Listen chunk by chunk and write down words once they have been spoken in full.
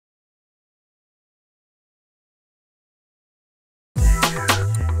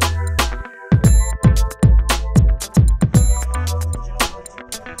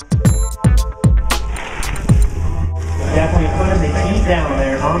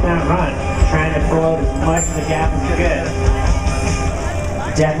on that run, trying to pull out as much of the gap as you could.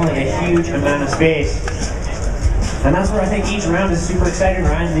 Definitely a huge amount of space. And that's where I think each round is super exciting,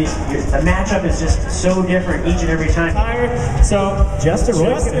 Ryan. The matchup is just so different each and every time. So Justin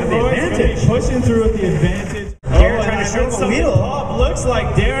Roy's going to be pushing through with the advantage. Darren trying to show the wheel. Looks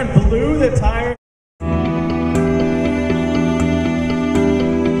like Darren blew the tire.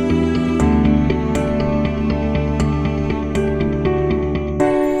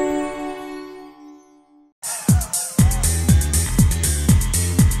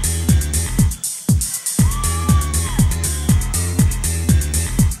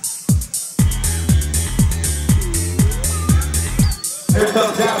 Here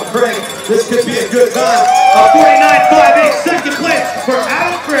comes Adam Craig. This could be a good time. 49.58, second place for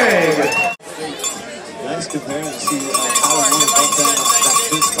Adam Craig. Nice comparison to see how he went down that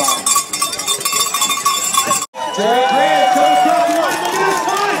good spot. Jerry Grant comes across the line. Look at this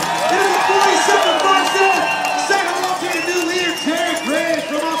time. It is a 47.57. Second rotated new leader, Jerry Grant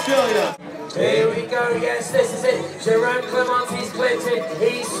from Australia. Here we go, yes, this is it. Jerome Clement, he's glittered,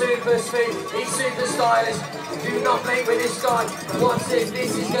 he's super sweet, he's super stylish. Do not mate with this guy. Watch this,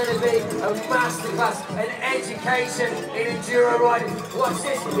 this is going to be a masterclass, an education in enduro riding. Watch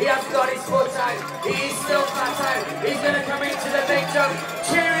this, he hasn't got his foot out, he is still flat out. He's going to come into the big jump.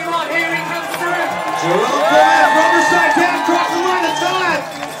 Cheer him on, here he comes through. Jerome Clement, rubber side down, across the line of time.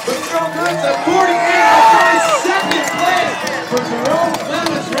 But Jerome Clement's at 48, second place for Jerome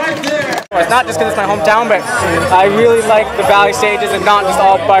Clement right there. It's not just because it's my hometown, but I really like the valley stages and not just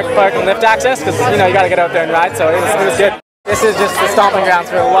all park and lift access, because you know you got to get out there and ride. So it was good. This is just the stomping grounds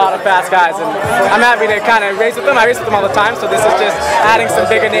for a lot of fast guys, and I'm happy to kind of race with them. I race with them all the time, so this is just adding some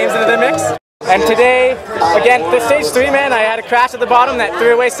bigger names into the mix. And today, again, the stage 3, man, I had a crash at the bottom that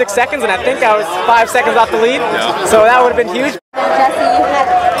threw away 6 seconds, and I think I was 5 seconds off the lead. So that would have been huge. Jesse, you had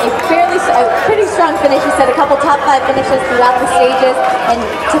a pretty strong finish. You said a couple top 5 finishes throughout the stages, and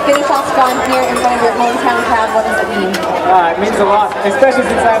to finish off strong here in front of your hometown crowd, what does it mean? It means a lot, especially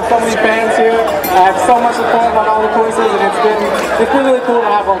since I have so many fans here. I have so much support on all the courses, and it's been really cool to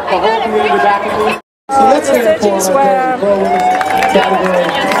have the whole community backing me. So let's the stages were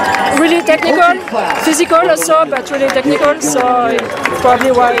really technical, physical also, but really technical, so it's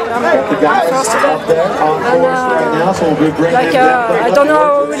probably why I'm first today. And I don't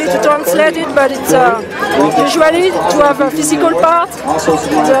know really to translate it, but it's usually to have a physical part,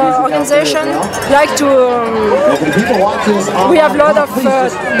 the organization like to, we have a lot of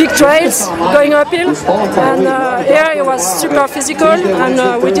big trails going uphill, and here it was super physical,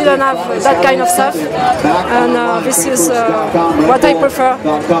 and we didn't have that kind of stuff. And this is what I prefer.